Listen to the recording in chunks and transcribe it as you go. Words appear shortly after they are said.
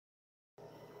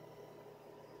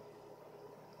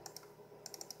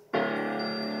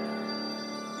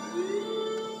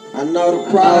I know the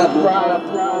problem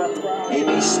in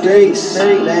these streets,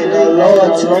 they ain't no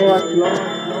loyalty.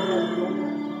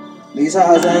 These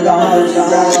hoes ain't gon' hold you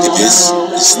down.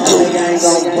 Nigga ain't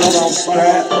gon' put on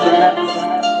scrap.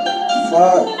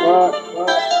 Fuck.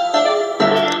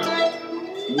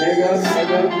 Nigga,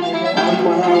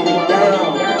 I'ma hold you down.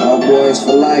 All boys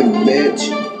for life, bitch.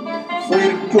 Free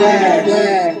the class.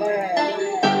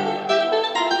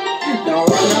 Don't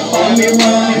run up on me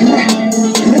wrong.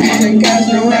 Ain't got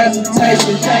no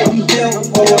hesitation. I'm built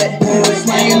for it.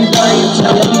 Slanging down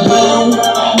till I'm gone.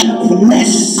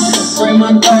 Finesse. Free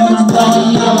my dogs,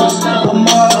 blowing numbers. I'm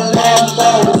all that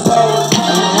forward.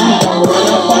 Don't run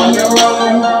up on me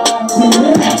wrong.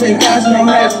 Ain't got no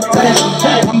hesitation.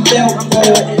 I'm built for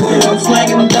it. I'm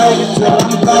slanging down till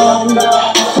I'm gone.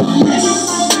 Finesse.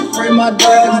 Free my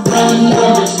dogs, blowing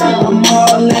numbers. I'm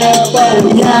all that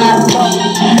forward.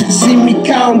 Yeah. See me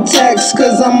count texts,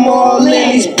 cause I'm all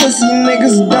in. These pussy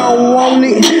niggas don't want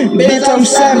it. Bitch, I'm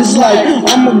savage like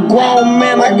I'm a grown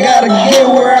man. I gotta get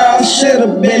where I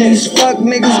should've been. These fuck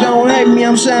niggas don't hate me.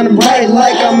 I'm shining bright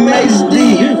like I'm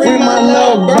HD. Free my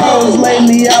little bros.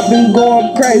 Lately I've been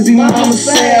going crazy. Mama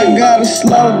say I gotta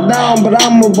slow down, but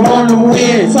I'm a born to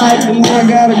win type of nigga. I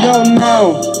gotta go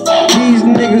now. These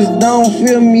niggas don't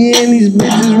feel me and these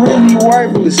bitches really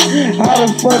worthless. How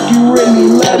the fuck you really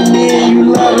love me and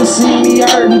you love to see me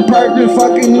hurting, purping,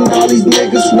 fucking all these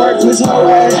niggas worthless. Whole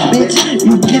ass bitch,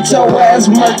 you get your ass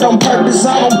murked on purpose.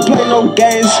 I don't play no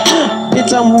games.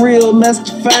 Bitch, I'm real, that's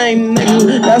the fame,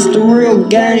 nigga. That's the real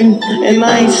game. And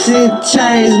I ain't shit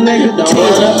changed, nigga. Don't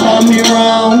run up on me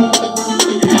wrong.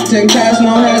 10 cash,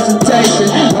 no hesitation.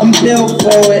 I'm built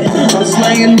for it. I'm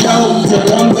slanging dope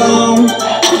till I'm gone.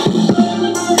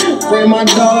 Free my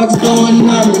dogs, doing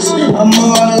numbers. I'm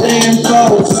all in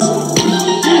close.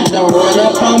 Don't run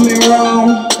up on me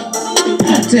wrong.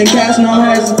 10 cash, no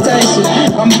hesitation.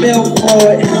 I'm built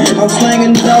for it. I'm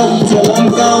slanging dope till I'm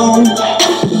gone.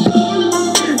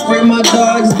 Free my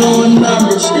dogs, doing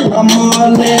numbers. I'm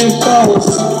all in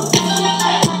close.